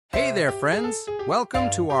Hey there, friends! Welcome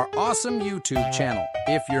to our awesome YouTube channel.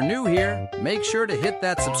 If you're new here, make sure to hit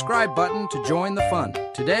that subscribe button to join the fun.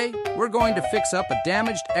 Today, we're going to fix up a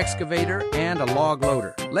damaged excavator and a log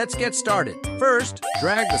loader. Let's get started. First,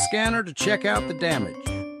 drag the scanner to check out the damage.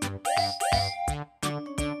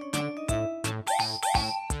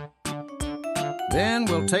 Then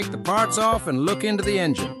we'll take the parts off and look into the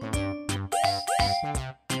engine.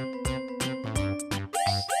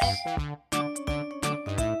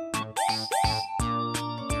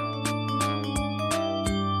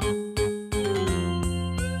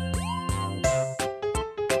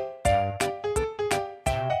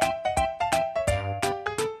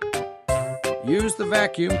 Use the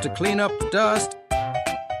vacuum to clean up the dust.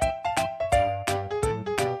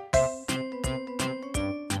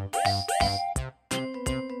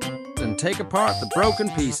 Then take apart the broken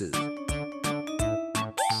pieces.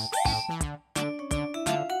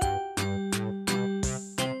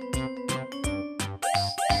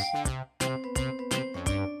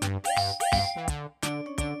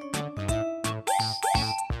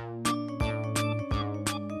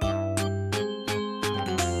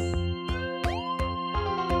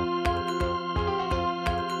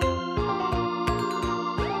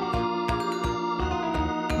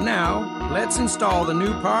 Now, let's install the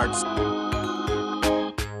new parts.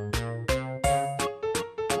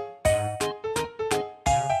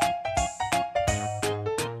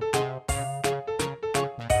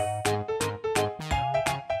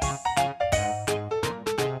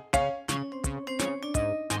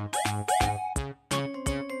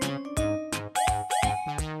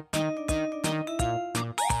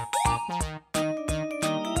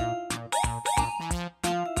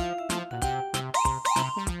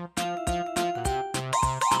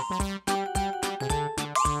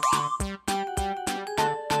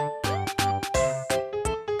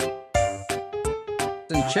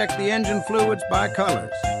 And check the engine fluids by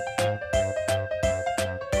colors.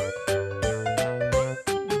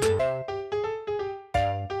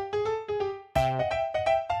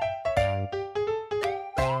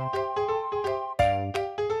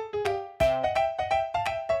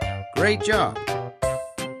 Great job!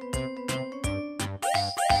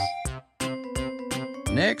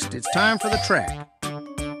 Next, it's time for the track.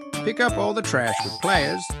 Pick up all the trash with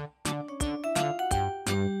pliers.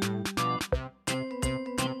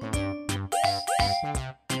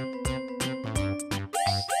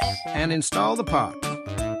 And install the parts.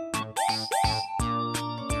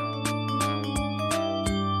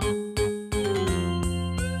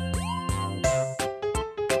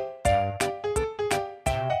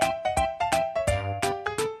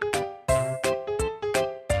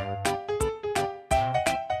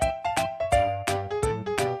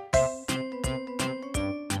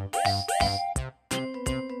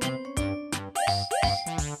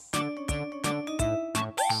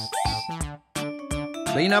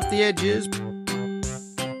 Clean up the edges.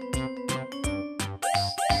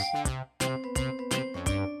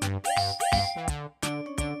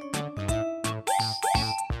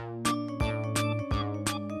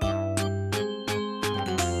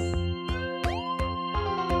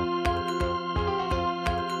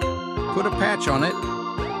 Put a patch on it.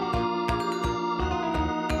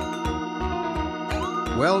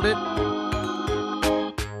 Weld it.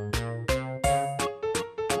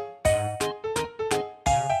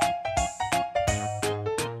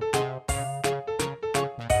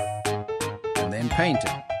 And then paint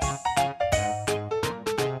it.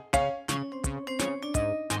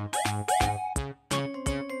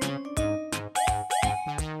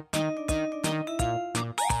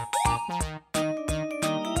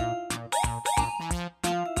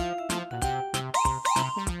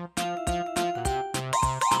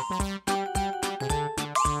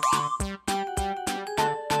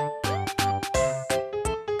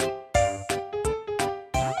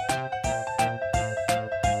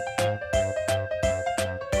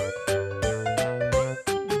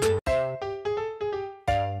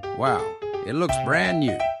 Wow, it looks brand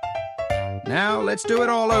new. Now let's do it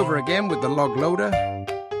all over again with the log loader.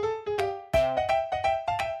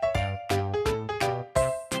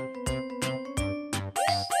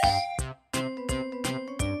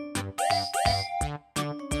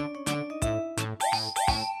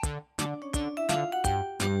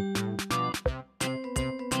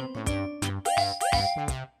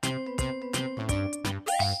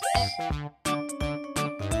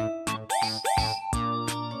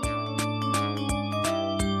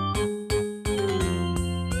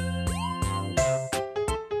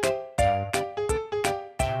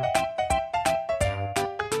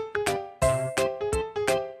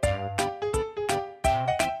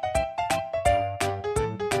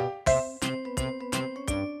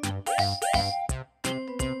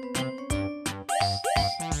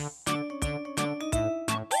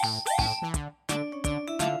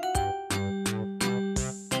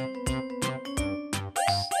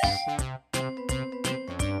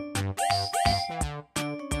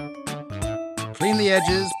 Clean the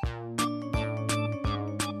edges.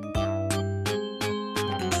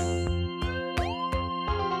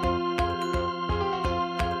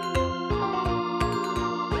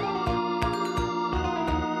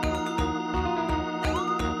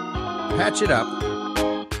 Patch it up.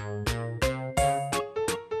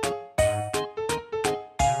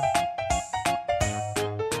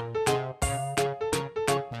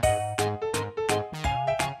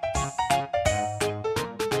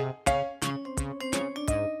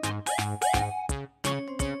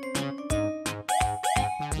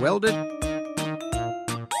 Weld it.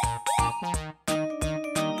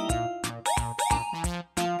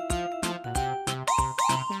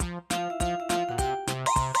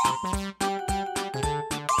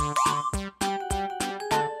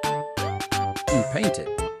 And paint it.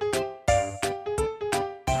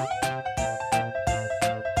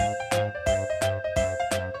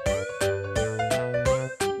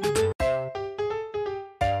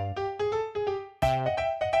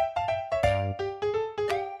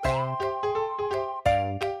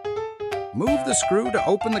 Move the screw to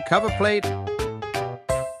open the cover plate.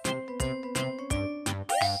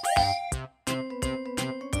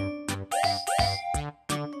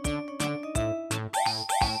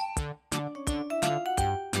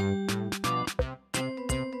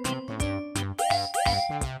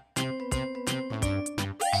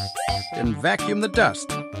 And vacuum the dust.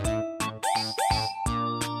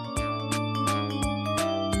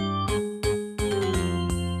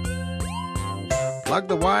 Plug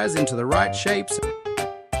the wires into the right shapes.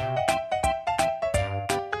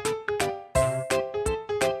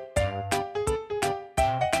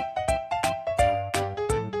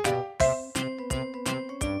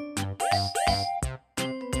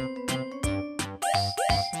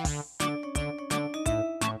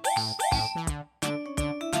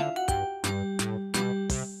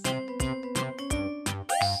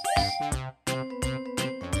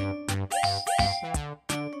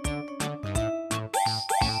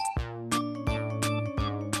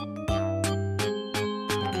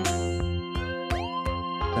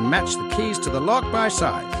 And match the keys to the lock by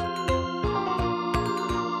size.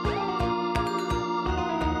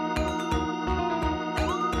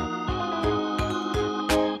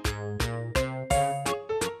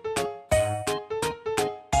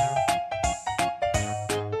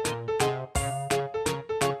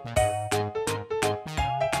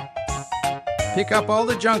 Pick up all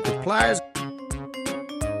the junk with pliers.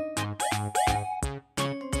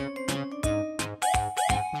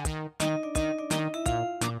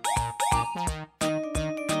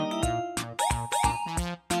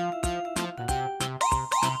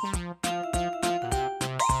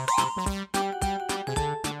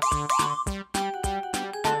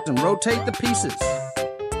 And rotate the pieces.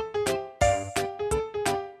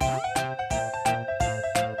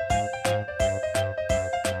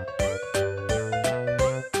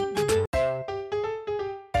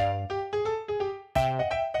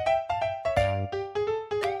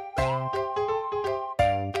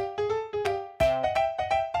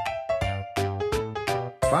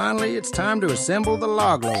 Finally, it's time to assemble the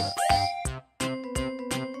log loader.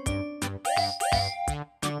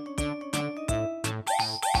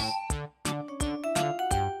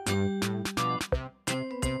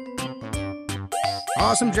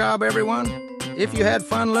 Awesome job, everyone! If you had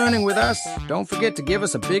fun learning with us, don't forget to give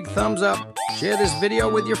us a big thumbs up, share this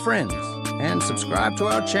video with your friends, and subscribe to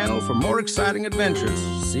our channel for more exciting adventures.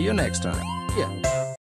 See you next time. Yeah.